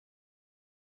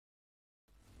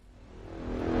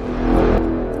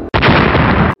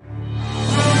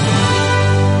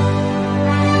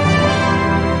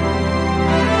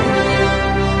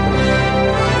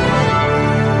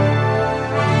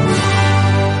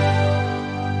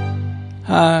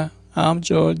Hi, I'm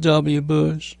George W.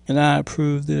 Bush, and I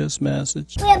approve this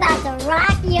message. We're about to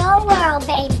rock your world,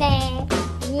 baby.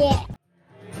 Yeah.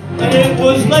 And it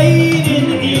was late in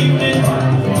the evening,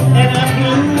 and I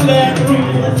blew that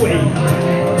room away.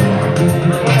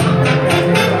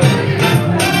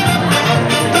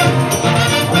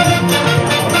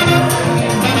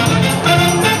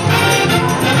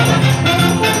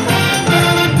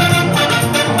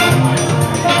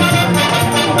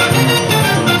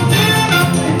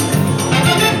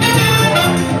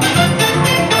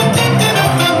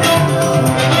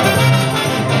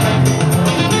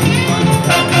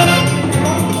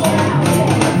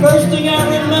 First thing I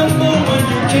remember when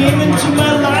you came into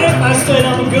my life, I said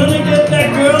I'm gonna get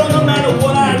that girl no matter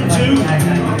what I do.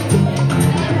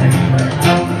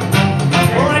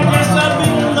 Well, I guess I've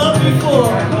been in love before.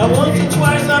 Now once or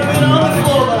twice I've been on the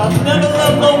floor, but I've never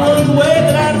loved no one the way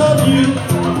that I love you.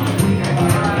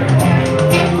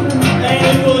 And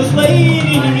it was late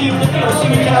in the evening, I was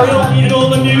singing karaoke and all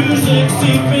the music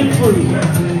seeping through.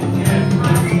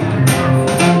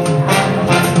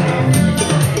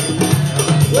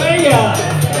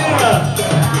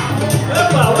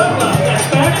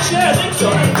 Spanish? Yeah, I think so.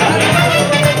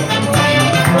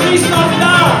 Feliz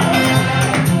Navidad.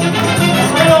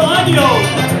 Espero año.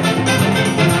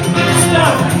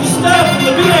 Stuff from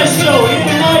the BS show here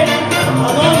tonight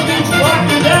on Long Beach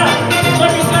Rocking Down.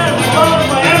 Check us out. It's followed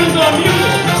by Amazon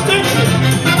Music, Stitcher,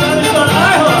 Amazon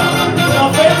iHeart, and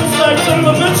our favorite site,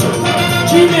 Cinema Mitchell.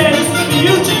 G-Man, this is for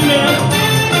you, G-Man.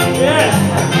 Yes.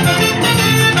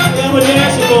 Yeah, we're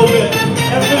dancing a little bit.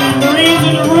 And for the Marines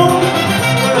in the room,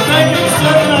 thank you for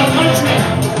serving our country.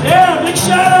 Yeah, big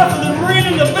shout out for the Marine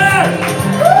in the back.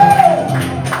 Woo!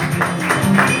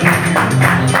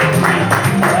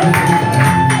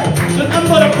 So nothing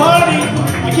but a party.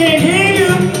 I can't hear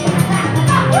you.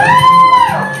 Woo!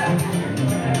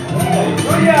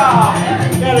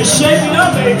 Yeah. Gotta shake it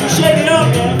up, baby. Shake it up,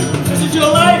 man. This is your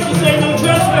life. This ain't no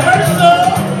dress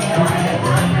rehearsal.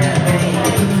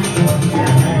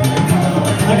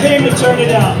 I came to turn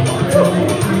it out.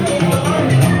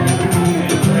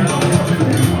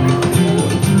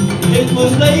 It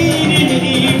was late in the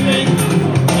evening,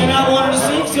 and I wanted to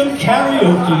sing some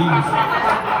karaoke.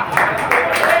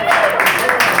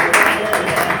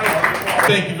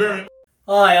 Thank you very much.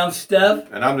 Hi, I'm Steph,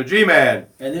 And I'm the G-Man.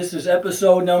 and this is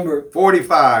episode number...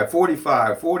 45,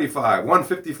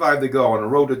 155 to go on the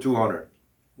road to 200.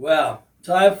 Wow,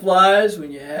 time flies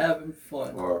when you're having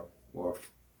fun. Or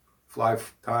fly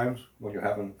times when you're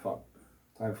having fun.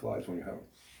 Time flies when you're having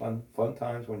fun. Fun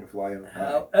times when you're flying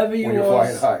high. However you when you're want.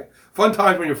 flying high. Fun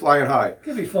times when you're flying high.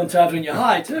 Could be fun times when you're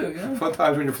high, too, you know? Fun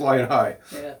times when you're flying high.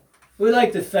 Yeah. We'd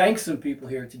like to thank some people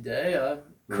here today.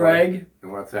 Craig. We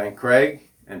want to thank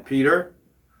Craig and Peter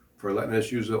for letting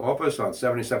us use the office on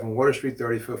 77 Water Street,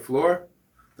 35th floor.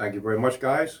 Thank you very much,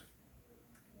 guys.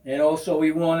 And also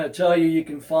we want to tell you you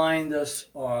can find us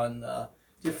on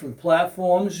different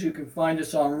platforms. You can find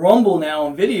us on Rumble now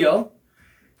on video.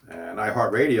 And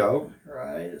iHeartRadio.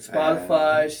 Right.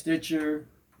 Spotify, Stitcher,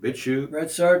 BitChute, Red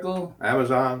Circle,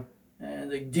 Amazon, and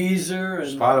the Deezer,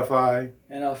 and Spotify,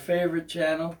 and our favorite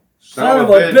channel, Son of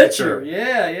a Bitcher.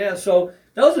 Yeah. So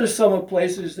those are some of the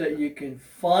places that you can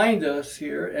find us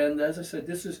here. And as I said,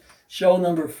 this is show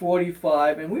number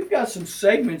 45. And we've got some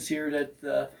segments here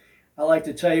that I like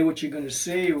to tell you what you're going to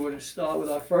see. We're going to start with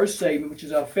our first segment, which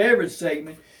is our favorite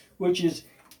segment, which is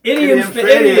Idioms for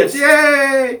Idiots.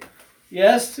 Yay!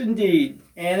 Yes, indeed.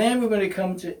 And then we're going to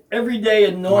come to everyday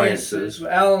annoyances, where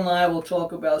Alan and I will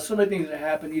talk about some of the things that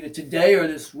happened either today or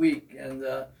this week. And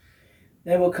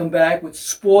then we'll come back with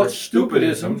sports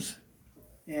stupidisms.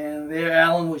 And there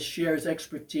Alan will share his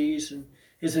expertise and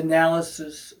his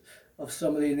analysis of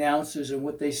some of the announcers and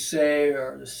what they say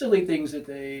or the silly things that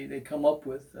they come up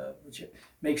with, which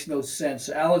makes no sense.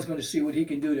 So Alan's going to see what he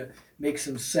can do to make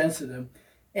some sense of them.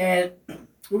 And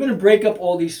we're going to break up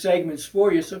all these segments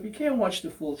for you. So if you can't watch the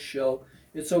full show,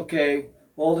 it's okay.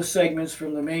 All the segments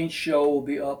from the main show will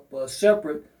be up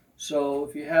separate. So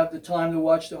if you have the time to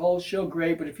watch the whole show,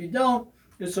 great. But if you don't,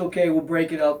 it's okay. We'll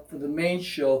break it up for the main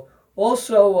show.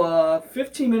 Also,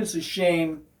 15 Minutes of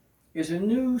Shame is a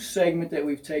new segment that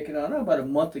we've taken on about a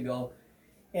month ago.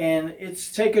 And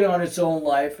it's taken on its own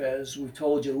life, as we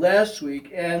told you last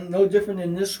week. And no different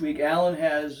than this week, Alan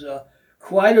has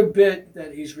quite a bit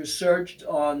that he's researched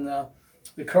on the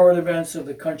current events of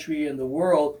the country and the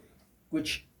world,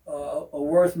 which are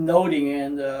worth noting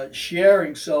and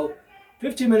sharing. So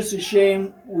 15 Minutes of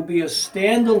Shame will be a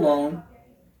standalone.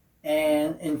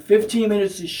 And in 15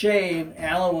 Minutes of Shame,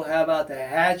 Alan will have out the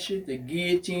hatchet, the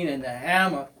guillotine, and the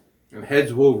hammer. And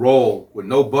heads will roll with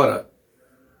no butter.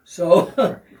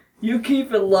 So You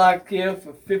keep it locked here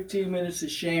for 15 minutes of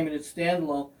shame and it's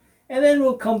standalone. And then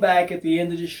we'll come back at the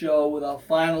end of the show with our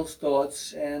final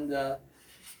thoughts. And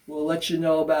we'll let you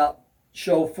know about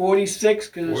show 46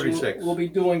 because 46. we'll be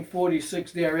doing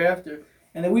 46 thereafter.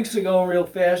 And the weeks are going real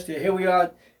fast here. Here we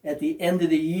are at the end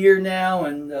of the year now.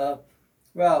 And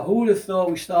wow, who would have thought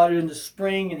we started in the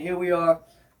spring and here we are,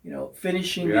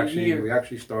 finishing the year. We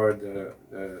actually started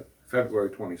February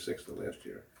 26th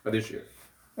of this year.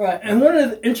 Right, and one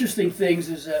of the interesting things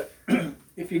is that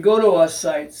if you go to our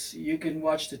sites, you can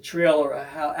watch the trailer of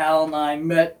how Al and I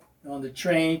met on the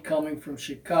train coming from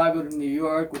Chicago to New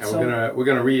York. With And we're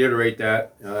gonna reiterate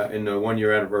that in the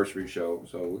 1-year anniversary show.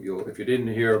 So if you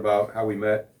didn't hear about how we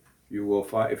met, you will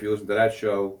find, if you listen to that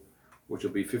show, which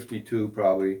will be 52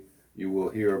 probably, you will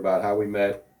hear about how we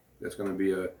met. That's going to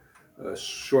be a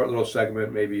short little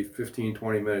segment, maybe 15,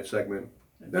 20-minute segment.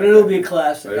 But it'll be a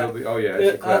classic.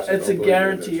 It's a classic. It's a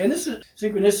guarantee. And this is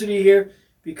synchronicity here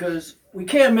because we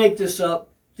can't make this up.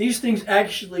 These things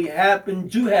actually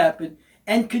do happen,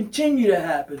 and continue to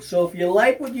happen. So if you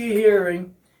like what you're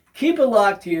hearing, keep it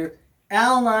locked here.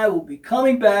 Al and I will be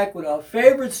coming back with our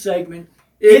favorite segment,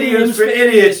 Idioms for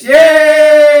Idiots.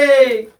 Yay!